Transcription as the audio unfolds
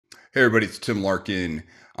Hey everybody, it's Tim Larkin.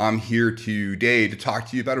 I'm here today to talk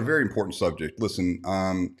to you about a very important subject. Listen,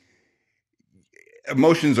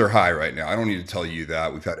 emotions are high right now. I don't need to tell you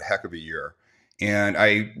that. We've had a heck of a year. And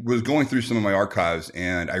I was going through some of my archives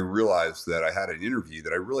and I realized that I had an interview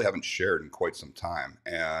that I really haven't shared in quite some time.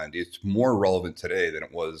 And it's more relevant today than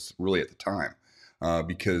it was really at the time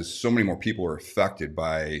because so many more people are affected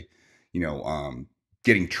by, you know, um,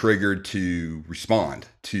 getting triggered to respond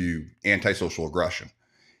to antisocial aggression.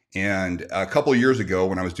 And a couple of years ago,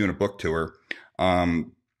 when I was doing a book tour,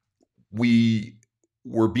 um, we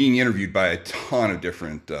were being interviewed by a ton of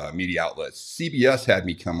different media outlets. CBS had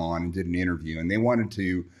me come on and did an interview, and they wanted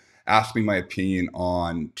to ask me my opinion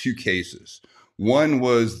on two cases. One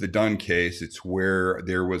was the Dunn case. It's where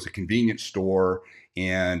there was a convenience store,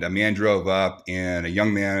 and a man drove up, and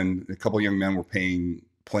a couple of young men were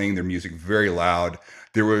playing their music very loud.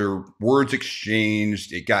 There were words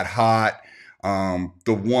exchanged. It got hot.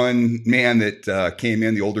 The one man that came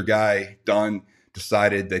in, the older guy, Dunn,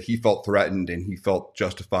 decided that he felt threatened and he felt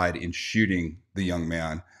justified in shooting the young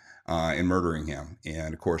man and murdering him.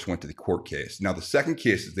 And of course, went to the court case. Now, the second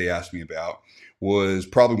case that they asked me about was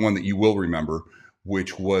probably one that you will remember,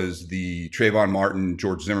 which was the Trayvon Martin,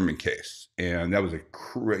 George Zimmerman case. And that was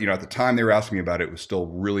at the time they were asking me about it, it was still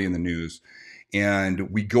really in the news. And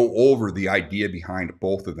we go over the idea behind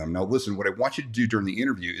both of them. Now, listen, what I want you to do during the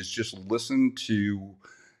interview is just listen to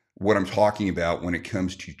what I'm talking about when it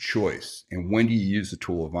comes to choice and when do you use the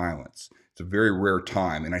tool of violence. It's a very rare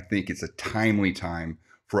time, and I think it's a timely time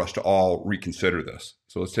for us to all reconsider this.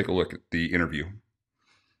 So let's take a look at the interview.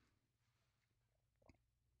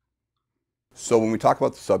 So when we talk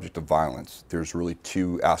about the subject of violence, there's really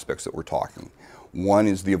two aspects that we're talking. One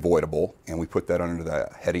is the avoidable, and we put that under the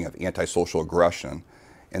heading of antisocial aggression.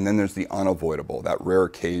 And then there's the unavoidable, that rare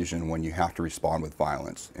occasion when you have to respond with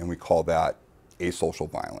violence, and we call that asocial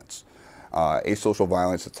violence. Asocial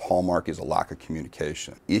violence, its hallmark is a lack of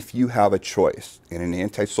communication. If you have a choice, in an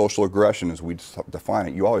antisocial aggression, as we define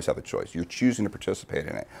it, you always have a choice. You're choosing to participate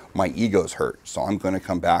in it. My ego's hurt, so I'm going to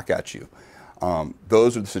come back at you.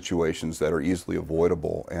 Those are the situations that are easily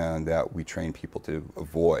avoidable and that we train people to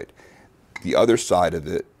avoid. The other side of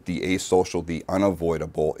it, the asocial, the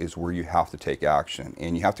unavoidable, is where you have to take action,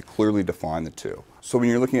 and you have to clearly define the two. So when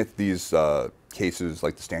you're looking at these cases,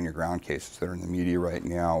 like the stand your ground cases that are in the media right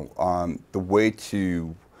now, the way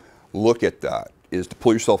to look at that is to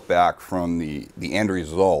pull yourself back from the end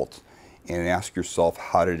result and ask yourself,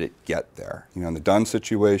 how did it get there? You know, in the Dunn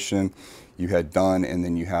situation, you had Dunn and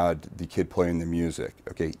then you had the kid playing the music.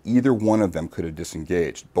 Okay, either one of them could have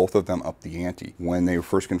disengaged. Both of them upped the ante. When they were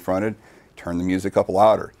first confronted, turn the music up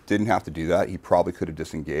louder. Didn't have to do that. He probably could have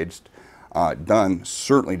disengaged. Dunn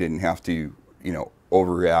certainly didn't have to,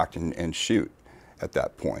 overreact and shoot at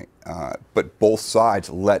that point. But both sides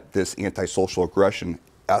let this antisocial aggression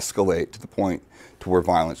escalate to the point to where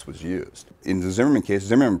violence was used. In the Zimmerman case,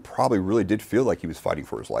 Zimmerman probably really did feel like he was fighting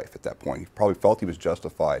for his life at that point. He probably felt he was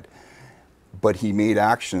justified. But he made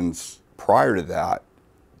actions prior to that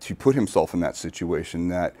to put himself in that situation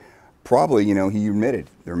that probably, he admitted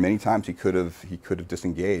there are many times he could have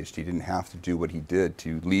disengaged. He didn't have to do what he did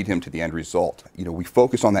to lead him to the end result. We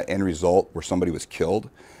focus on that end result where somebody was killed,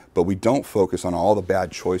 but we don't focus on all the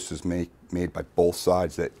bad choices made by both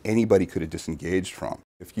sides that anybody could have disengaged from.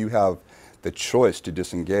 If you have the choice to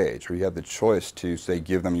disengage, or you have the choice to say,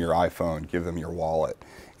 give them your iPhone, give them your wallet,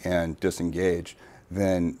 and disengage,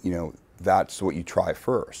 then, that's what you try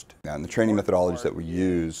first. And the training methodologies that we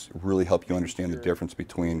use really help you understand the difference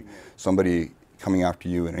between somebody coming after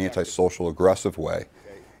you in an antisocial aggressive way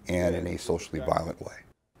and in a socially violent way.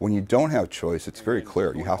 When you don't have choice, it's very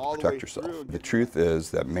clear. You have to protect yourself. The truth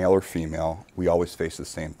is that male or female, we always face the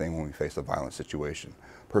same thing when we face a violent situation.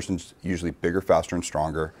 A person's usually bigger, faster, and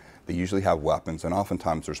stronger. They usually have weapons, and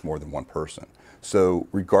oftentimes there's more than one person. So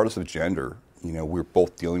regardless of gender, we're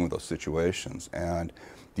both dealing with those situations. And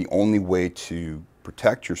the only way to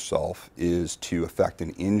protect yourself is to affect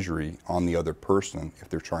an injury on the other person if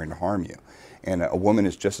they're trying to harm you. And a woman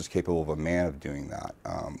is just as capable of a man of doing that.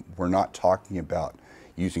 We're not talking about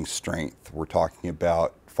using strength. We're talking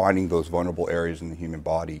about finding those vulnerable areas in the human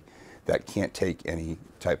body that can't take any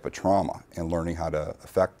type of trauma and learning how to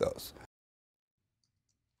affect those.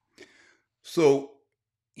 So,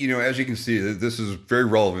 as you can see, this is very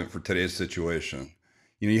relevant for today's situation.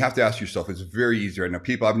 You have to ask yourself, it's very easy right now.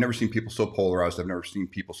 I've never seen people so polarized. I've never seen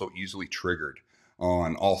people so easily triggered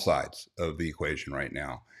on all sides of the equation right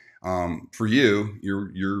now. For you,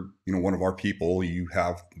 you're one of our people. You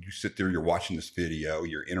sit there, you're watching this video,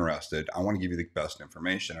 you're interested. I want to give you the best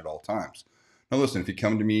information at all times. Now, listen, if you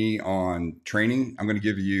come to me on training, I'm going to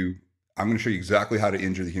give you I'm going to show you exactly how to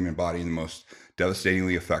injure the human body in the most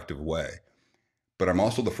devastatingly effective way. But I'm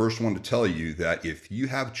also the first one to tell you that if you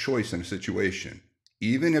have choice in a situation,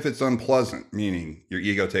 even if it's unpleasant, meaning your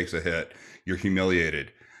ego takes a hit, you're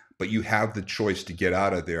humiliated, but you have the choice to get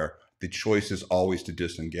out of there, the choice is always to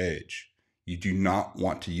disengage. You do not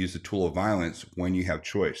want to use the tool of violence when you have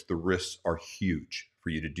choice. The risks are huge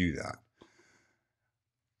for you to do that.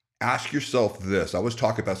 Ask yourself this. I always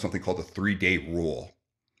talk about something called the 3-day rule.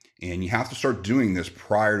 And you have to start doing this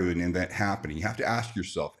prior to an event happening. You have to ask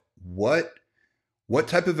yourself, what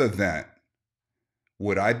type of event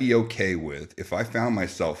would I be okay with if I found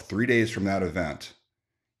myself 3 days from that event,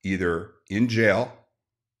 either in jail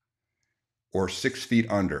or 6 feet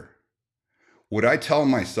under? Would I tell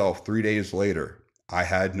myself 3 days later, I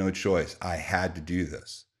had no choice, I had to do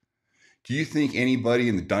this? Do you think anybody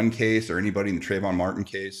in the Dunn case or anybody in the Trayvon Martin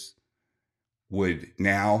case would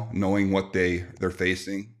now, knowing what they're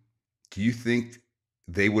facing, do you think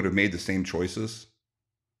they would have made the same choices?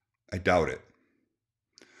 I doubt it.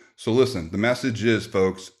 So listen, the message is,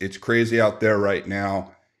 folks, it's crazy out there right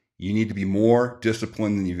now. You need to be more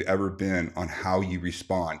disciplined than you've ever been on how you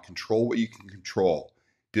respond. Control what you can control.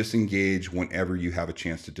 Disengage whenever you have a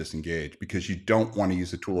chance to disengage, because you don't want to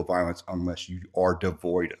use the tool of violence unless you are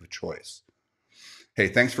devoid of a choice. Hey,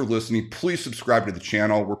 thanks for listening. Please subscribe to the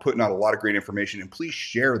channel. We're putting out a lot of great information, and please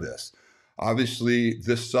share this. Obviously,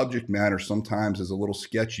 this subject matter sometimes is a little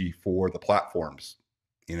sketchy for the platforms,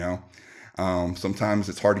 you know? Sometimes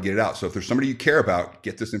it's hard to get it out. So if there's somebody you care about,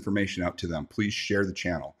 get this information out to them. Please share the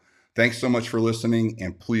channel. Thanks so much for listening,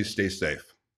 and please stay safe.